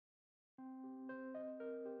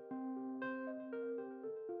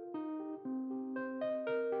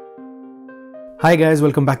Hi guys,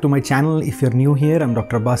 welcome back to my channel. If you're new here, I'm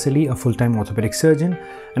Dr. Basili, a full-time orthopedic surgeon,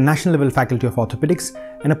 a national level faculty of orthopedics,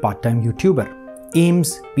 and a part-time YouTuber.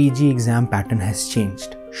 AIIMS PG exam pattern has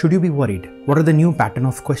changed. Should you be worried? What are the new pattern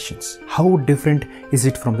of questions? How different is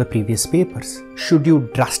it from the previous papers? Should you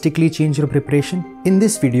drastically change your preparation? In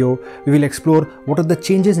this video, we will explore what are the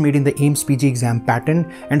changes made in the AIIMS PG exam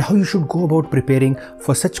pattern and how you should go about preparing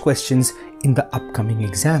for such questions in the upcoming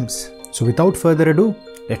exams. So without further ado,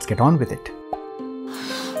 let's get on with it.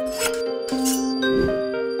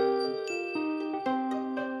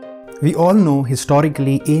 We all know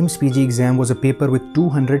historically AIIMS PG exam was a paper with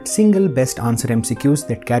 200 single best answer MCQs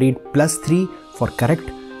that carried +3 for correct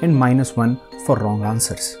and -1 for wrong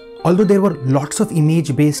answers. Although there were lots of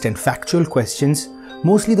image-based and factual questions,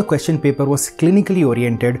 mostly the question paper was clinically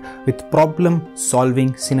oriented with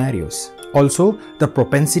problem-solving scenarios. Also, the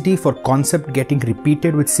propensity for concept getting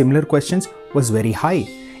repeated with similar questions was very high.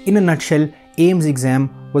 In a nutshell, AIIMS exam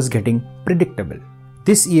was getting predictable.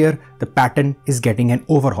 This year, the pattern is getting an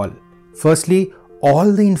overhaul. Firstly,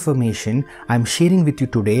 all the information I'm sharing with you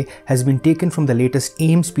today has been taken from the latest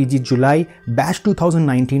AIIMS PG July Batch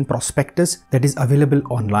 2019 prospectus that is available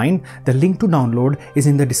online. The link to download is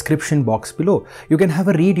in the description box below. You can have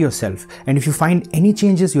a read yourself, and if you find any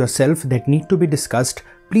changes yourself that need to be discussed,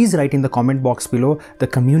 please write in the comment box below. The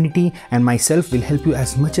community and myself will help you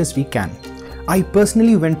as much as we can. I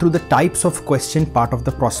personally went through the types of question part of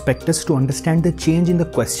the prospectus to understand the change in the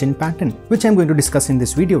question pattern, which I'm going to discuss in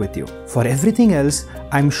this video with you. For everything else,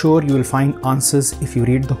 I'm sure you will find answers if you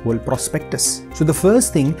read the whole prospectus. So the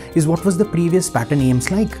first thing is, what was the previous pattern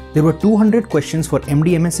AIIMS like? There were 200 questions for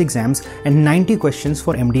MD/MS exams and 90 questions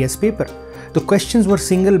for MDS paper. The questions were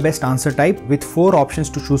single best answer type with 4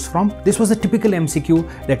 options to choose from. This was a typical MCQ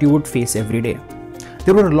that you would face every day.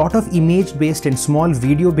 There were a lot of image-based and small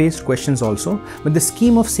video-based questions also, but the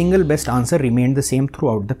scheme of single best answer remained the same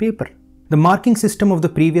throughout the paper. The marking system of the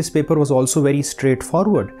previous paper was also very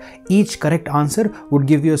straightforward. Each correct answer would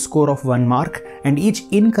give you a score of 1 mark, and each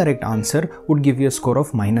incorrect answer would give you a score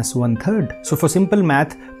of -1/3. So for simple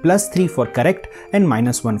math, +3 for correct and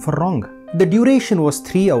 -1 for wrong. The duration was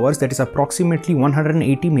 3 hours, that is approximately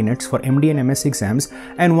 180 minutes for MD and MS exams,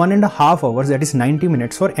 and 1.5 hours, that is 90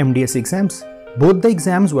 minutes for MDS exams. Both the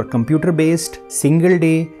exams were computer-based, single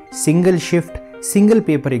day, single shift, single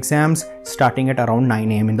paper exams starting at around 9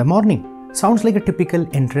 AM in the morning. Sounds like a typical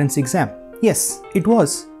entrance exam. Yes, it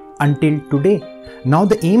was, until today. Now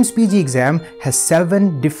the AIIMS PG exam has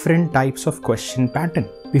 7 different types of question pattern.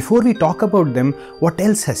 Before we talk about them, what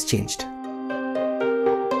else has changed?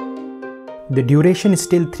 The duration is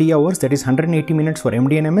still 3 hours, that is 180 minutes for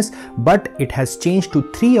MD and MS, but it has changed to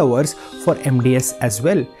 3 hours for MDS as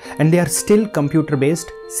well. And they are still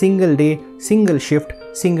computer-based, single day, single shift,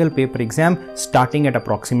 single paper exam starting at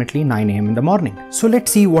approximately 9 AM in the morning. So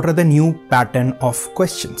let's see what are the new pattern of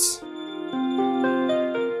questions.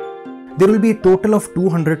 There will be a total of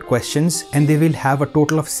 200 questions and they will have a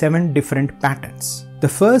total of 7 different patterns. The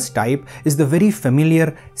first type is the very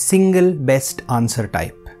familiar single best answer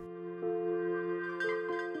type.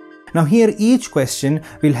 Now here each question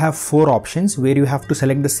will have 4 options where you have to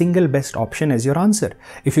select the single best option as your answer.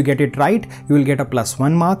 If you get it right, you will get a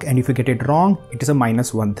 +1 mark, and if you get it wrong, it is a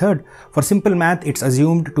 -1/3. For simple math, it's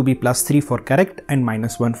assumed to be +3 for correct and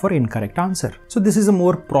 -1 for incorrect answer. So this is a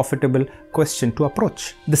more profitable question to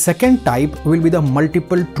approach. The second type will be the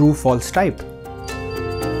multiple true-false type.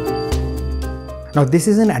 Now this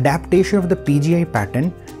is an adaptation of the PGI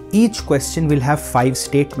pattern. Each question will have 5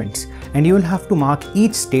 statements, and you will have to mark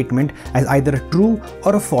each statement as either a true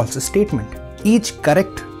or a false statement. Each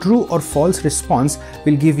correct true or false response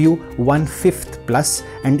will give you 1/5 plus,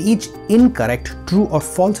 and each incorrect true or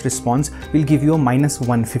false response will give you a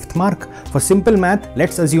 -1/5 mark. For simple math,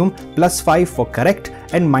 let's assume +5 for correct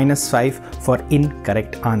and -5 for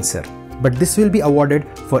incorrect answer. But this will be awarded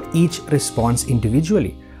for each response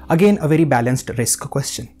individually. Again, a very balanced risk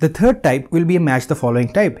question. The third type will be a match the following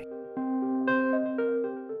type.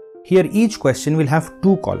 Here each question will have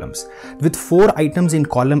 2 columns with 4 items in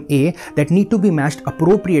column A that need to be matched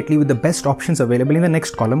appropriately with the best options available in the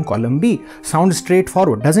next column, column B. Sounds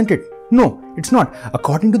straightforward, doesn't it? No, it's not.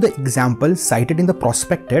 According to the example cited in the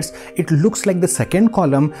prospectus, it looks like the second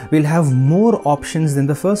column will have more options than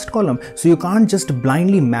the first column, so you can't just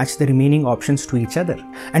blindly match the remaining options to each other.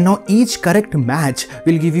 And now each correct match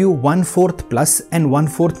will give you 1/4 plus and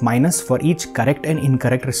 1/4 minus for each correct and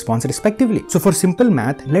incorrect response respectively. So for simple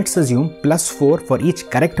math, let's assume +4 for each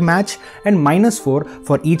correct match and -4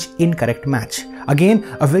 for each incorrect match. Again,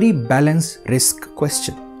 a very balanced risk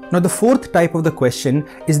question. Now the fourth type of the question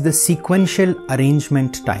is the sequential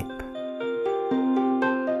arrangement type.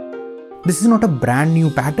 This is not a brand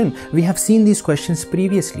new pattern. We have seen these questions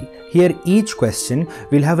previously. Here each question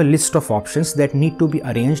will have a list of options that need to be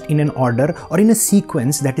arranged in an order or in a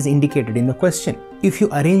sequence that is indicated in the question. If you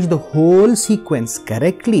arrange the whole sequence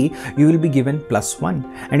correctly, you will be given +1.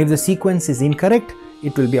 And if the sequence is incorrect,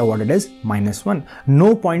 it will be awarded as -1.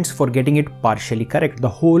 No points for getting it partially correct. The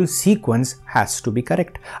whole sequence has to be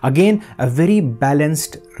correct. Again, a very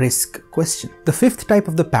balanced risk question. The fifth type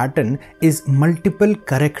of the pattern is multiple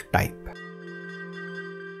correct type.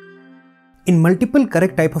 In multiple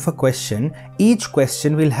correct type of a question, each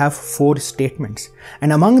question will have 4 statements.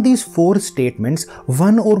 And among these 4 statements,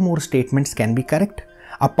 1 or more statements can be correct.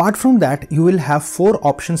 Apart from that, you will have 4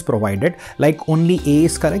 options provided, like only A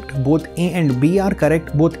is correct, both A and B are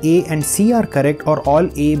correct, both A and C are correct, or all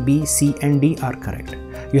A, B, C and D are correct.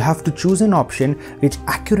 You have to choose an option which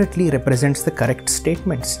accurately represents the correct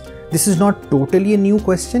statements. This is not totally a new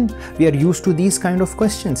question. We are used to these kind of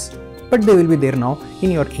questions, but they will be there now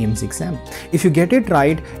in your AIIMS exam. If you get it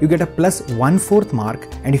right, you get a +1/4 mark,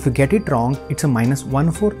 and if you get it wrong, it's a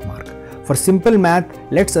 -1/4 mark. For simple math,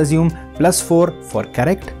 let's assume +4 for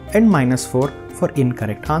correct and -4 for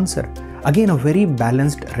incorrect answer. Again, a very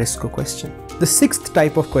balanced risk question. The sixth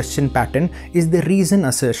type of question pattern is the reason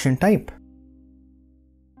assertion type.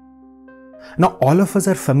 Now, all of us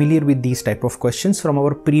are familiar with these type of questions from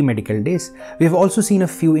our pre-medical days. We have also seen a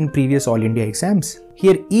few in previous All India exams.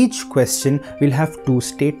 Here, each question will have 2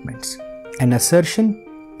 statements, an assertion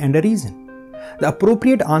and a reason. The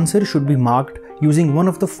appropriate answer should be marked using one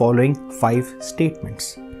of the following 5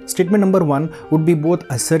 statements. Statement number 1 would be both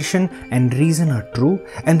assertion and reason are true,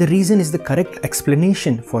 and the reason is the correct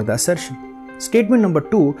explanation for the assertion. Statement number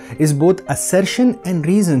 2 is both assertion and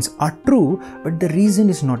reasons are true, but the reason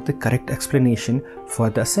is not the correct explanation for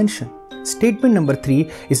the assertion. Statement number 3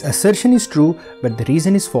 is assertion is true, but the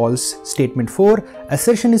reason is false. Statement 4,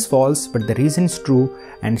 assertion is false, but the reason is true.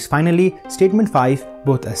 And finally, statement 5,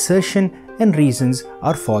 both assertion and reasons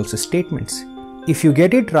are false statements. If you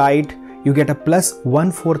get it right, you get a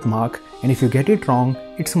 +1/4 mark, and if you get it wrong,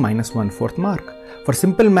 it's a -1/4 mark. For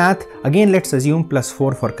simple math, again let's assume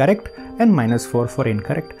 +4 for correct and -4 for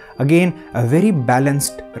incorrect. Again, a very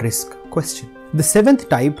balanced risk question. The 7th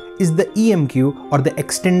type is the EMQ, or the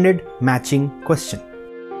extended matching question.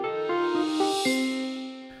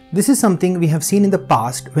 This is something we have seen in the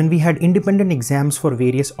past when we had independent exams for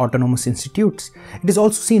various autonomous institutes. It is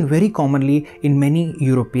also seen very commonly in many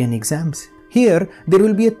European exams. Here, there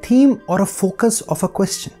will be a theme or a focus of a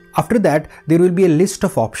question. After that, there will be a list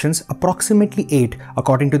of options, approximately 8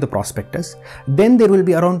 according to the prospectus. Then there will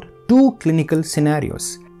be around 2 clinical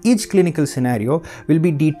scenarios. Each clinical scenario will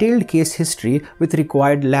be detailed case history with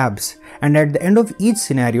required labs, and at the end of each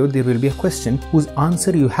scenario there will be a question whose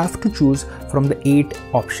answer you have to choose from the 8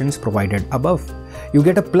 options provided above. You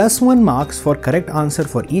get a +1 marks for correct answer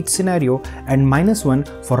for each scenario and -1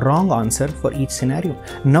 for wrong answer for each scenario.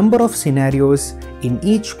 Number of scenarios in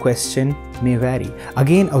each question may vary.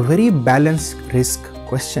 Again, a very balanced risk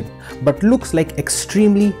question, but looks like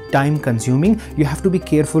extremely time consuming. You have to be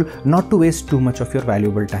careful not to waste too much of your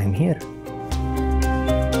valuable time here.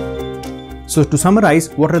 So to summarize,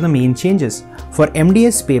 what are the main changes? For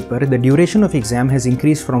MDS paper, the duration of exam has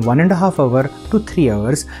increased from 1.5 hours to 3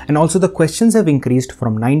 hours, and also the questions have increased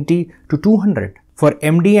from 90 to 200. For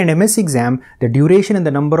MD and MS exam, the duration and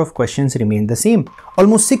the number of questions remain the same.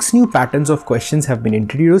 Almost 6 new patterns of questions have been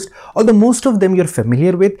introduced. Although most of them you're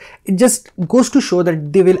familiar with, it just goes to show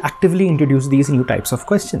that they will actively introduce these new types of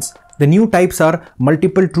questions. The new types are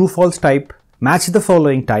multiple true-false type, match the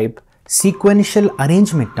following type, sequential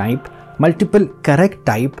arrangement type, multiple correct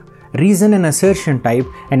type, reason and assertion type,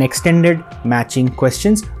 and extended matching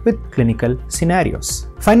questions with clinical scenarios.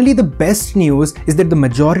 Finally, the best news is that the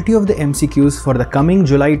majority of the MCQs for the coming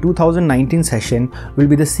July 2019 session will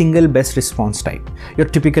be the single best response type, your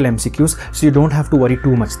typical MCQs, so you don't have to worry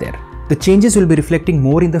too much there. The changes will be reflecting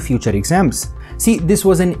more in the future exams. See, this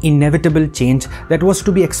was an inevitable change that was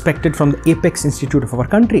to be expected from the apex institute of our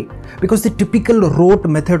country, because the typical rote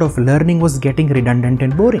method of learning was getting redundant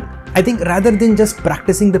and boring. I think rather than just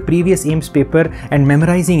practicing the previous AIIMS paper and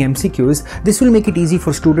memorizing MCQs, this will make it easy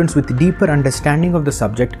for students with deeper understanding of the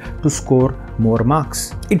subject to score more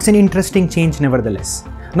marks. It's an interesting change nevertheless.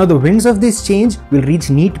 Now, the winds of this change will reach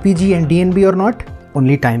NEETPG and DNB or not?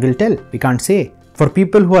 Only time will tell. We can't say. For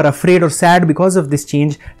people who are afraid or sad because of this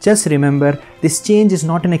change, just remember, this change is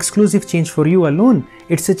not an exclusive change for you alone.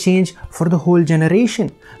 It's a change for the whole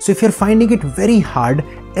generation. So if you're finding it very hard,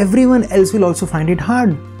 everyone else will also find it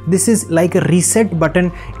hard. This is like a reset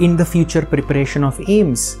button in the future preparation of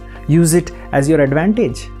AIIMS. Use it as your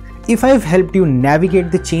advantage. If I've helped you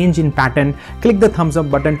navigate the change in pattern, click the thumbs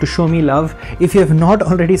up button to show me love. If you have not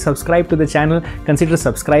already subscribed to the channel, consider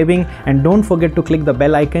subscribing, and don't forget to click the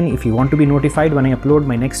bell icon if you want to be notified when I upload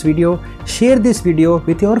my next video. Share this video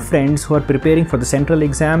with your friends who are preparing for the central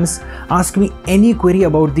exams. Ask me any query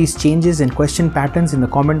about these changes and question patterns in the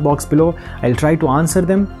comment box below. I'll try to answer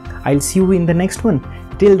them. I'll see you in the next one.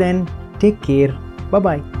 Till then, take care.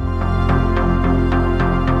 Bye-bye.